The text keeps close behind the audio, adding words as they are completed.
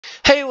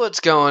Hey, what's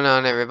going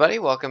on, everybody?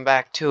 Welcome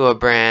back to a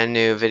brand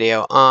new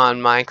video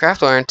on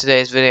Minecraft, where in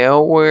today's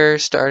video we're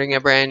starting a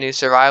brand new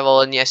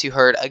survival. And yes, you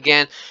heard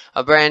again,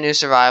 a brand new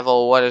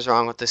survival. What is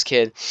wrong with this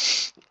kid?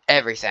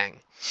 Everything.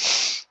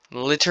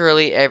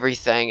 Literally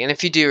everything. And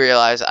if you do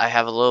realize I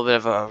have a little bit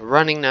of a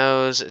running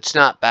nose, it's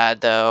not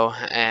bad though.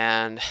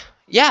 And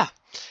yeah,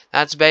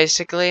 that's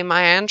basically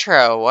my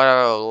intro. What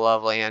a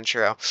lovely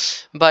intro.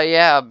 But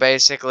yeah,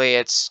 basically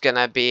it's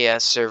gonna be a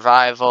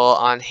survival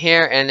on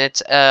here, and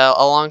it's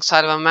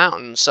alongside of a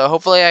mountain. So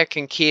hopefully I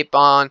can keep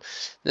on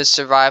this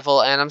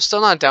survival, and I'm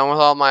still not done with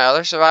all my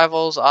other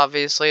survivals,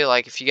 obviously.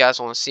 Like, if you guys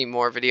want to see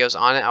more videos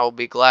on it, I will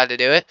be glad to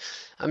do it.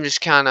 I'm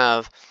just kind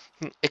of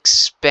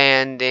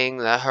expanding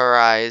the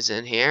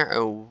horizon here.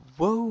 Oh,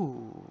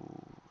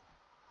 whoa.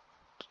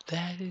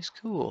 That is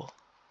cool.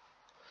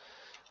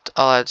 That's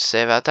all I have to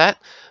say about that.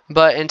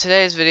 But in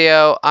today's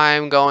video,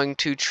 I'm going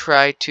to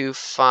try to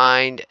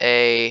find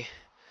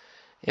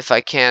if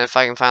I can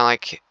find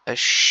like a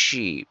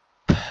sheep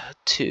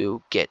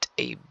to get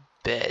a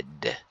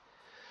bed.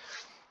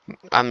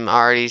 I'm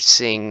already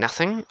seeing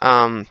nothing.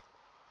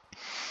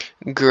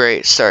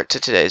 Great start to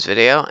today's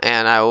video,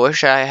 and I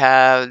wish I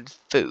had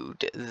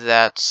food.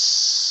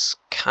 That's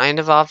kind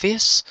of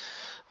obvious,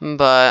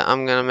 but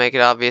I'm gonna make it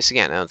obvious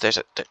again. Oh, there's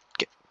a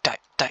die.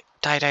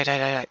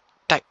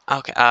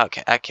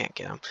 Okay, I can't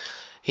get him.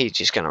 He's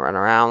just gonna run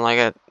around like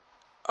a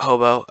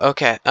hobo.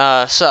 Okay,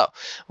 so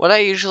what I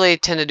usually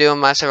tend to do in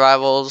my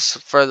survivals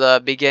for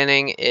the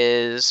beginning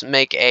is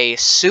make a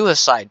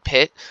suicide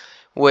pit,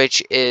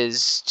 which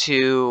is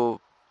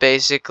to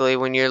basically,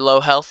 when you're low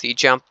health, you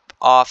jump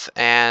off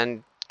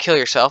and kill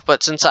yourself.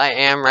 But since I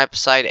am right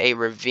beside a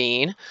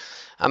ravine,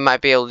 I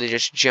might be able to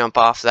just jump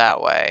off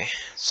that way.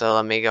 So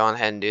let me go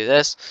ahead and do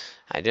this.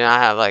 I do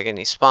not have like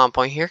any spawn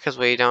point here because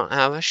we don't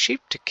have a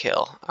sheep to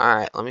kill.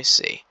 Alright, let me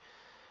see.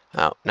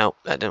 Oh, nope,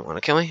 that didn't want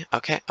to kill me.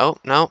 Okay, oh,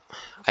 no.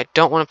 I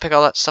don't want to pick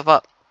all that stuff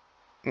up.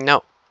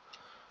 No.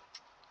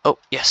 Oh,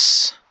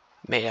 yes.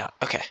 Made out.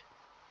 Okay.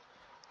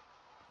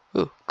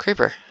 Ooh,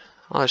 creeper.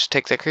 I'll just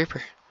take the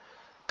creeper.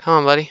 Come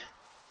on, buddy.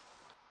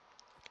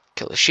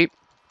 Kill the sheep.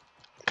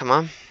 Come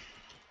on.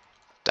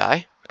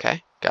 Die.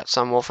 Okay, got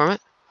some wool from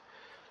it.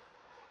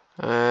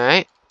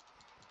 Alright.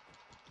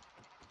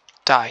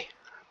 Die.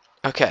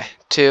 Okay,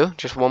 2.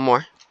 Just one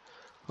more.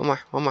 One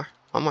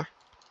more.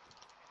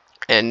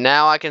 And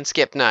now I can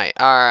skip night.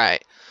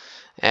 Alright.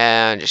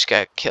 And just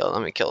gotta kill.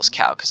 Let me kill this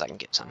cow because I can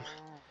get some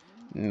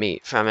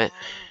meat from it.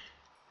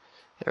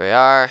 There we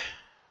are.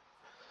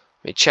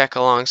 Let me check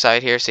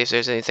alongside here, see if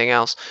there's anything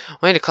else.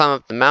 I need to climb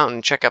up the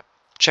mountain, check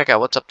out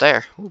what's up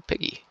there. Ooh,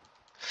 piggy.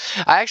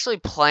 I actually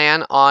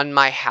plan on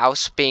my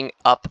house being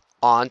up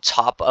on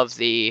top of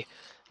the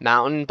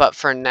mountain, but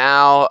for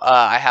now,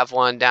 I have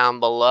one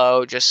down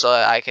below just so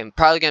that I can,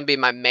 probably gonna be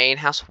my main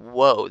house.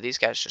 Whoa, these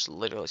guys just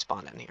literally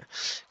spawned in here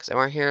because they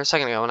weren't here a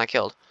second ago when I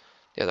killed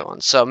the other one.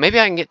 So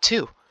maybe I can get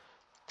 2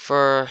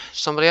 for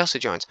somebody else who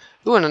joins.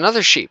 Ooh, and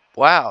another sheep.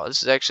 Wow,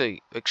 this is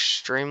actually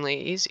extremely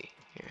easy.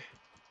 Here.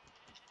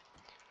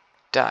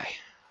 Die.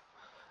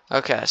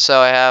 Okay, so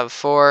I have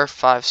 4,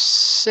 5,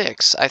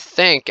 6. I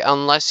think,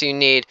 unless you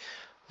need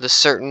the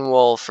certain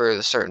wool for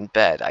the certain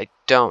bed. I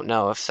don't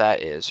know if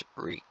that is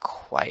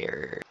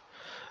required.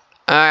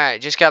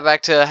 Alright, just got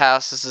back to the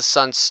house as the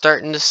sun's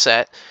starting to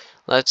set.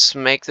 Let's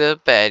make the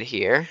bed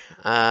here.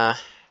 I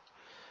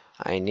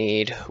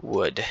need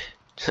wood.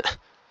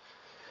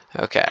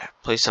 Okay,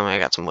 please tell me I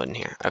got some wood in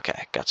here.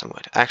 Okay, got some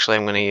wood. Actually,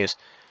 I'm going to use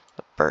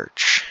the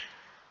birch.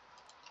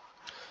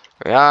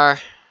 There we are.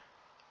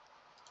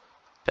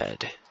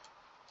 Bed.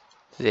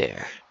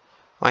 There.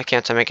 Why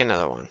can't I make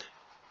another one?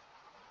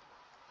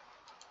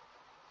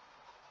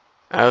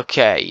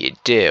 Okay, you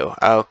do.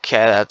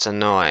 Okay, that's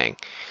annoying.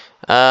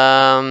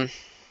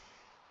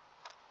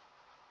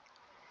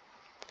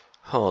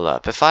 Hold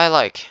up. If I,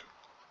 like,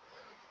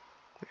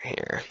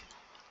 here,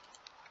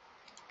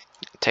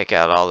 take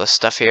out all this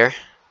stuff here.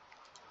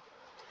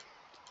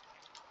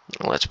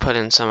 Let's put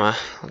in some,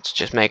 let's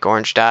just make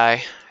orange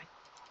dye.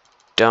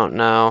 Don't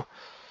know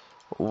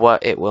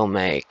what it will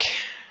make.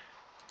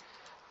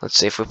 Let's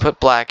see, if we put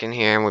black in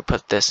here and we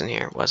put this in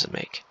here, what does it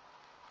make?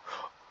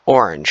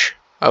 Orange.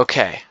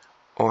 Okay.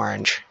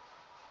 Orange.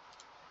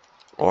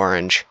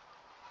 Orange.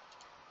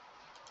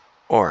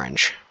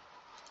 Orange.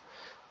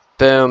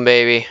 Boom,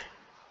 baby.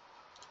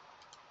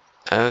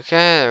 Okay,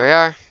 there we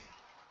are.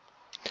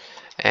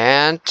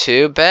 And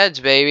 2 beds,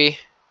 baby.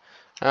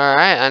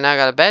 Alright, I now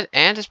got a bed,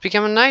 and it's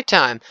becoming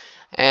nighttime.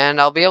 And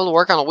I'll be able to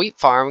work on a wheat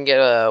farm, get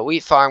a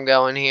wheat farm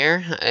going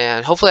here.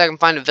 And hopefully I can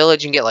find a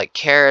village and get like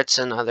carrots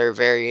and other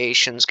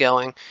variations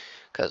going.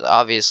 Because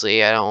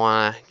obviously I don't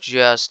want to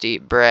just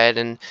eat bread,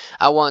 and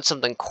I want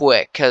something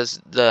quick. Because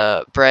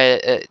the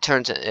bread, it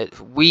turns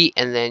into wheat,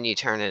 and then you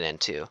turn it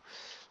into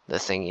the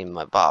thingy in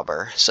my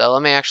bobber. So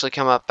let me actually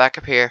come back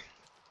up here.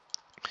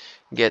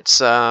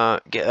 Get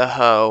a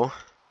hoe.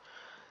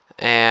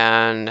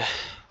 And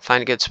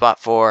find a good spot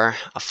for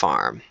a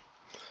farm.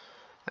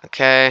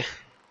 Okay.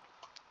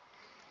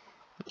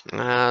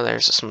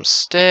 There's some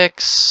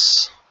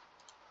sticks.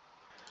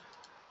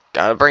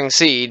 Gotta bring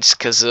seeds,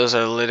 because those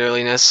are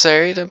literally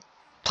necessary to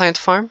plant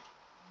the farm.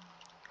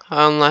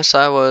 Unless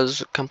I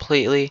was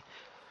completely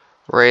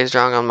raised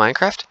wrong on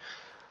Minecraft.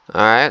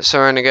 Alright, so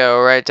we're gonna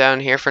go right down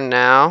here for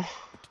now.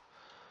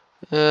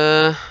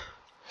 Let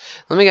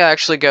me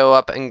actually go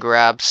up and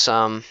grab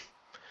some,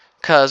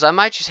 because I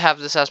might just have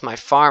this as my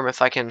farm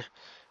if I can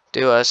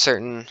do a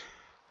certain,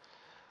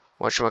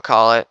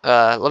 whatchamacallit.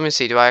 Let me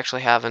see, do I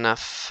actually have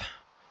enough?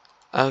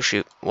 Oh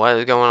shoot, what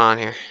is going on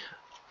here?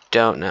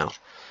 Don't know.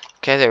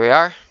 Okay, there we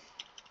are.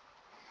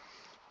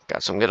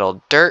 Got some good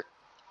old dirt.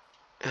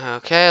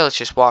 Okay, let's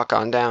just walk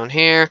on down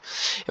here.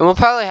 And we'll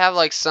probably have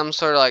like some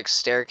sort of like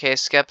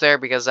staircase skip there,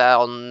 because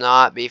that'll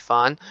not be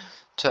fun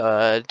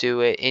to do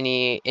it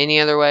any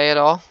other way at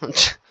all.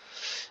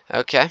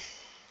 Okay,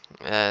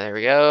 there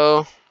we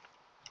go.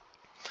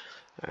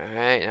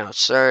 Alright, now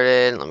it's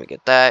started. Let me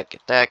get that,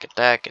 get that, get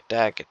that, get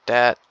that, get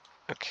that.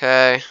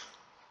 Okay.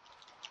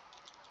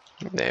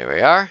 There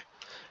we are.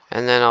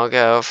 And then I'll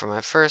go for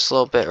my first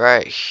little bit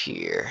right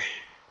here.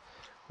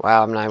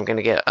 Wow, I'm not even going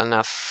to get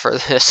enough for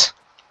this.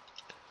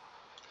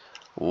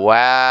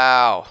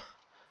 Wow.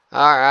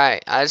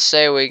 Alright, I'd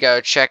say we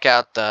go check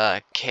out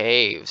the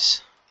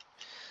caves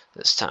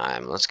this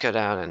time. Let's go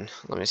down and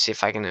let me see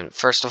if I can,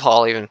 first of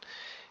all, even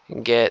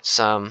get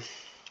some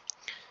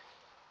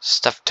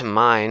stuff to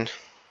mine.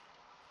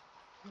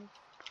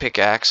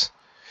 Pickaxe.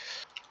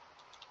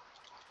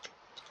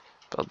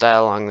 Build that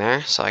along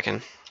there so I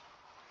can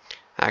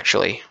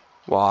actually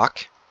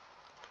walk.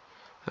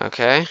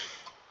 Okay.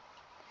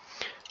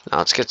 Now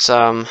let's get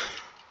some.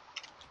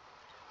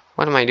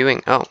 What am I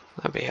doing? Oh,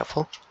 that'd be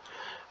helpful.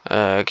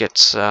 Get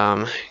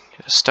some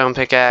stone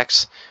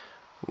pickaxe.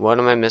 What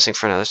am I missing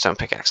for another stone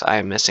pickaxe? I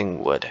am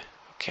missing wood.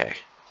 Okay.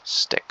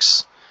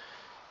 Sticks.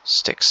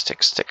 Sticks,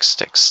 sticks, sticks,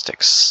 sticks,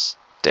 sticks,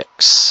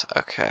 sticks.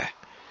 Okay.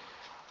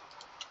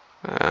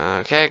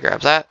 Okay,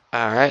 grab that.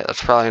 Alright,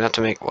 that's probably enough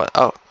to make what?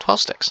 Oh,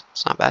 12 sticks.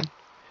 It's not bad.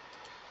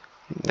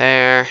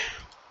 There.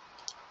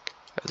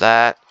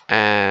 That.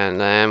 And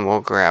then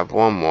we'll grab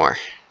one more.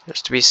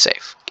 Just to be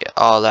safe. Get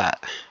all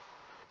that.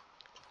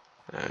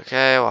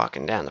 Okay,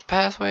 walking down the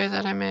pathway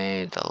that I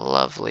made. The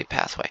lovely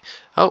pathway.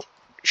 Oh,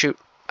 shoot.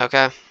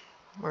 Okay.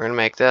 We're going to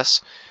make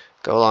this.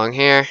 Go along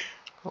here.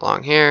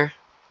 Along here.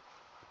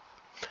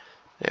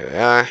 There we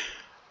are.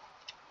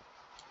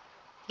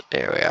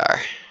 There we are.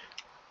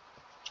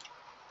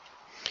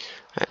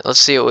 Alright, let's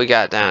see what we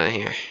got down in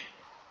here.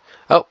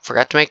 Oh,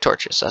 forgot to make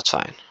torches. That's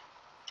fine.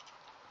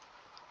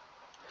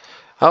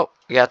 Oh,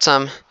 we got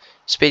some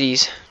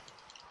spiddies.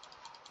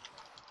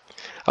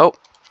 Oh,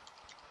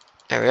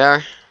 there we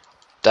are.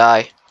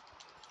 Die.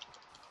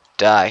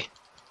 Die.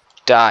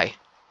 Die.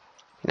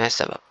 Nice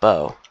to have a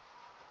bow.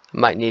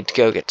 Might need to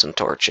go get some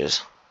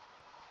torches.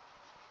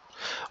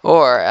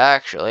 Or,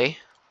 actually,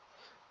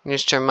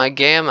 just turn my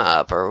gamma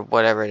up, or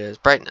whatever it is,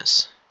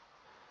 brightness.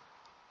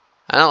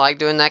 I don't like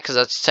doing that because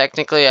that's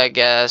technically, I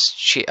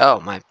guess, oh,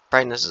 my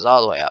brightness is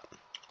all the way up.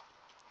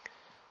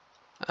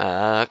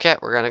 Okay,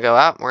 we're going to go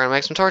out. We're going to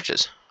make some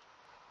torches.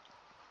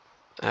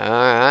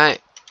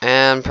 Alright.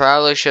 And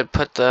probably should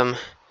put them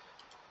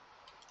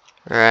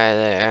right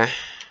there.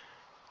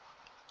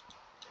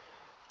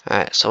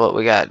 Alright, so what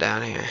we got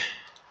down here?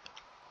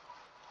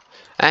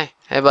 Hey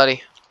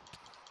buddy.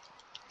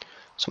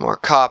 Some more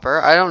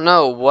copper. I don't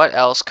know what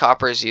else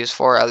copper is used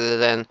for other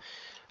than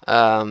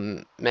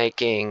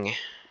making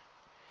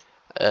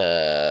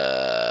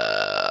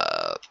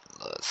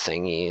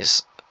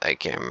thingies. I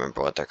can't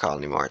remember what they're called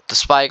anymore. The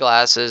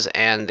spyglasses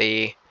and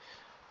the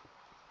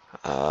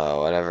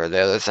whatever the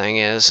other thing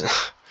is.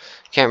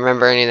 Can't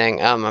remember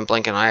anything. I'm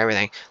blinking on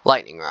everything.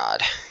 Lightning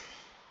rod.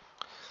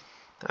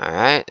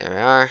 Alright, there we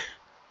are.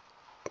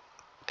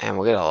 And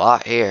we'll get a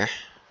lot here.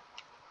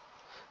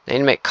 They need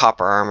to make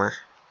copper armor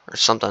or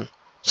something.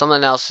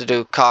 Something else to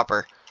do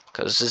copper.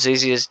 Because it's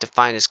easiest to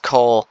find is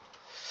coal.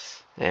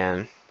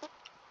 And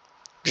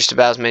just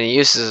about as many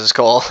uses as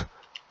coal.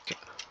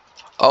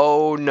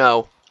 Oh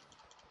no.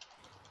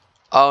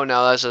 Oh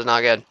no, this is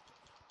not good.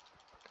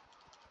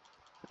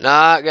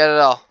 Not good at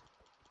all.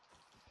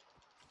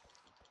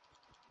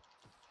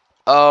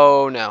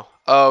 Oh no.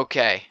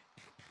 Okay.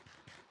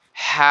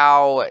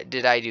 How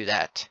did I do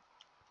that?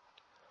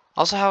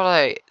 Also, how did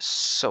I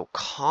so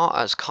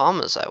calm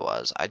as I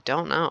was? I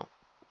don't know.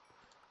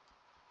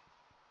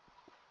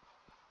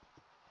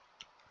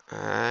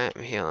 Alright,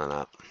 I'm healing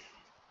up.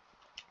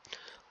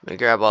 Let me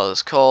grab all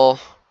this coal.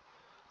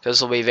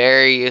 This will be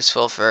very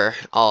useful for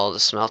all the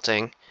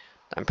smelting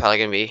that I'm probably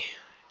going to be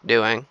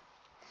doing.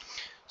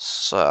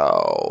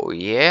 So,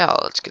 yeah,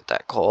 let's get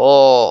that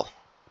coal.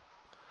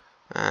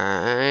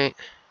 Alright.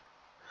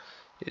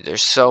 Dude,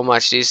 there's so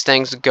much. These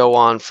things go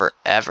on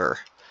forever.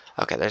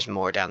 Okay, there's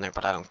more down there,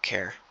 but I don't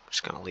care. I'm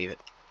just going to leave it.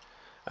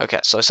 Okay,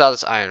 so I saw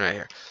this iron right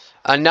here.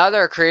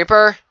 Another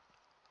creeper?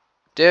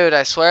 Dude,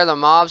 I swear the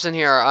mobs in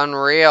here are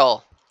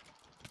unreal.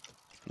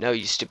 No,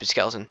 you stupid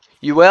skeleton.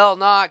 You will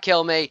not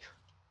kill me.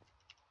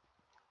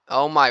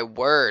 Oh my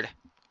word.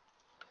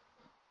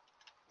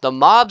 The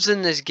mobs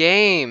in this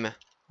game.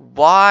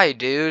 Why,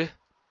 dude?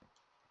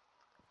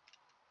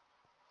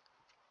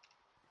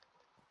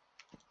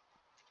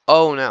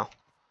 Oh no.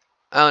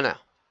 Oh no.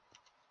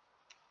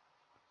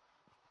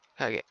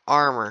 Gotta get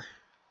armor.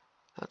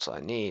 That's what I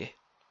need.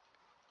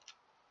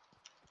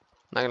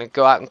 I'm not gonna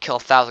go out and kill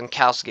 1,000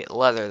 cows to get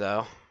leather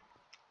though.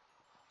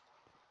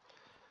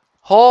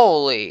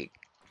 Holy.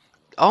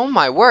 Oh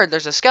my word,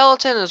 there's a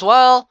skeleton as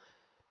well.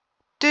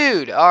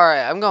 Dude,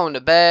 alright, I'm going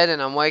to bed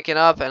and I'm waking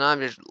up and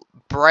I'm just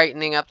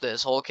brightening up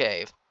this whole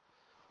cave.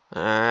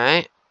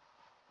 Alright.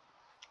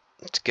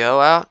 Let's go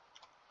out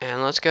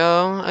and let's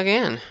go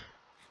again.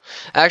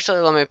 Actually,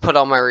 let me put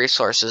all my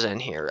resources in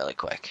here really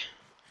quick.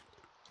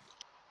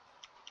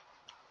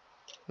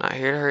 Not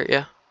here to hurt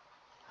you.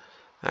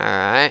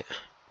 Alright.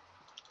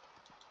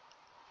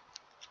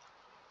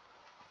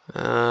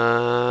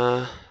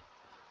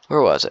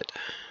 Where was it?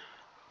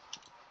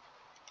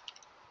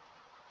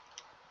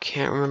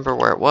 Can't remember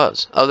where it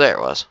was. Oh, there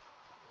it was.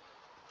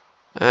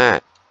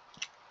 Alright.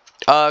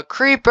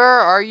 Creeper,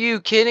 are you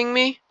kidding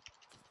me?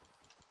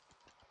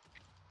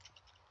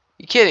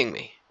 You kidding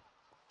me?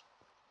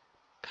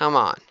 Come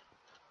on.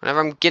 Whenever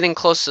I'm getting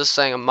close to this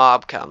thing, a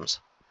mob comes.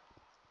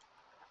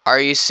 Are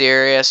you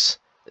serious?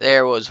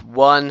 There was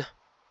one.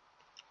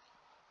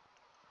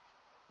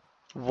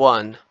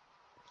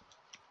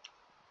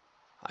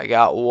 I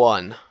got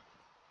one.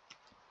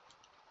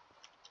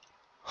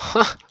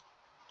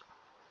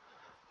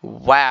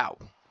 Wow.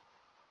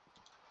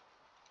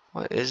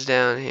 What is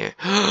down here?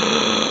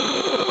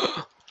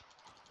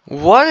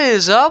 What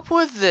is up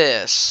with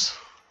this?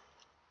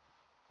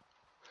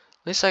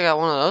 At least I got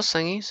one of those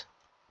thingies.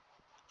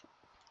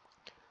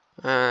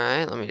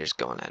 Alright, let me just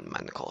go ahead and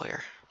mine the coal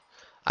here.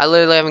 I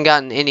literally haven't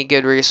gotten any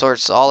good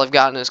resources. All I've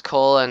gotten is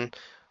coal and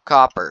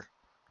copper.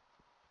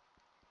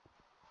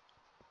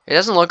 It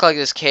doesn't look like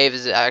this cave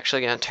is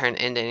actually going to turn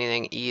into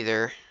anything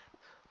either.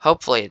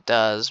 Hopefully it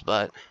does,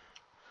 but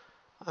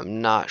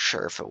I'm not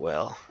sure if it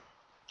will.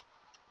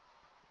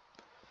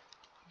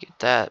 Get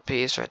that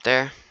piece right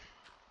there.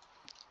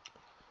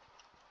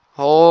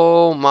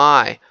 Oh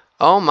my.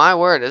 Oh my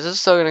word. Is this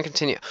still going to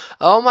continue?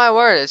 Oh my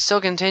word. It's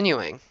still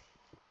continuing.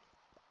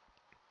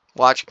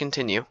 Watch it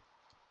continue.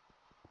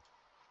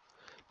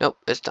 Nope.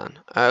 It's done.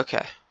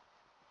 Okay.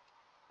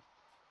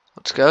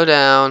 Let's go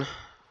down.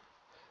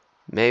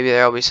 Maybe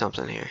there'll be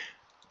something here.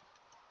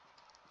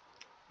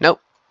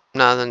 Nope.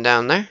 Nothing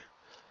down there.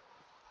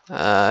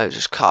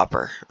 Just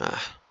copper.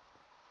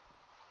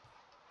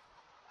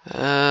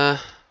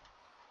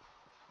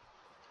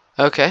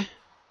 Okay.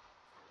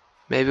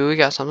 Maybe we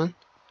got something.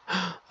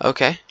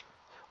 Okay.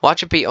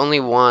 Watch it be only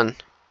one.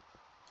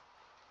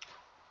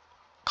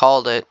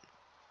 Called it.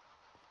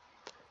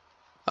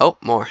 Oh,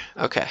 more.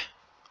 Okay.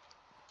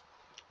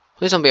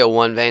 Please don't be a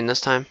one vein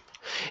this time.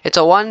 It's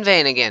a one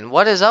vein again.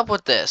 What is up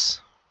with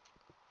this?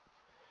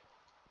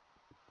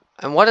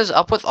 And what is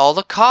up with all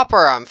the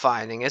copper I'm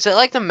finding? Is it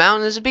like the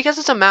mountain? Is it because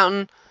it's a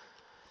mountain?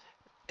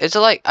 Is it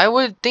like... I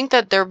would think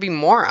that there would be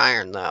more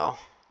iron, though.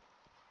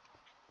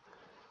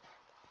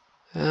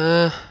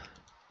 We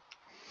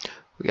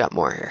got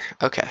more here.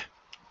 Okay.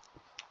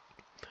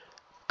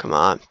 Come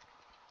on.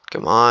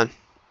 Come on.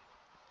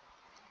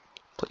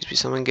 Please be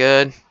something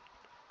good.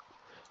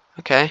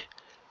 Okay.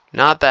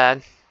 Not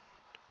bad.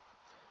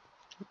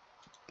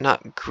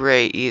 Not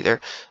great either.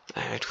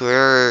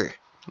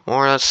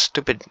 More of those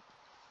stupid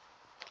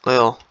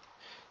little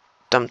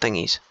dumb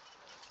thingies.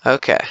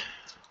 Okay.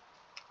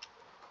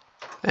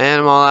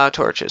 And I'm all out of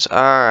torches.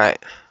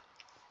 Alright.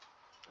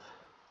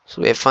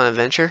 So we have fun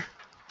adventure.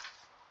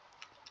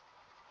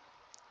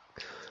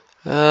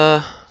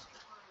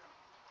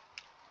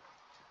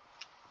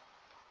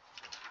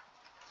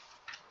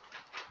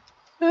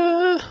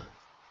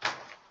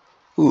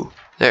 Ooh,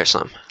 there's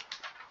some.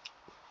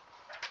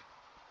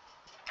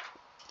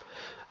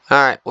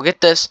 Alright, we'll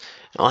get this,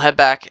 and we'll head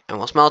back, and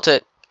we'll smelt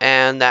it,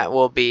 and that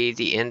will be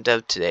the end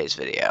of today's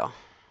video.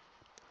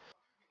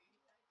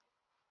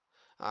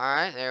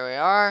 Alright, there we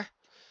are.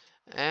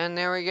 And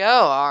there we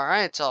go.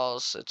 Alright, it's all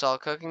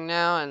cooking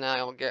now, and then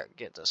I'll get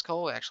this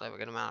coal. We actually have a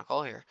good amount of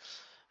coal here.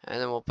 And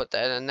then we'll put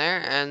that in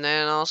there, and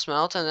then I'll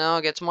smelt, and then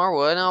I'll get some more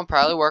wood, and I'll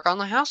probably work on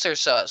the house or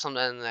so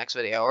something in the next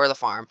video, or the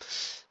farm.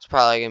 It's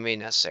probably going to be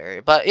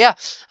necessary. But yeah,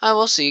 I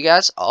will see you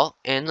guys all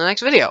in the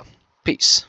next video. Peace.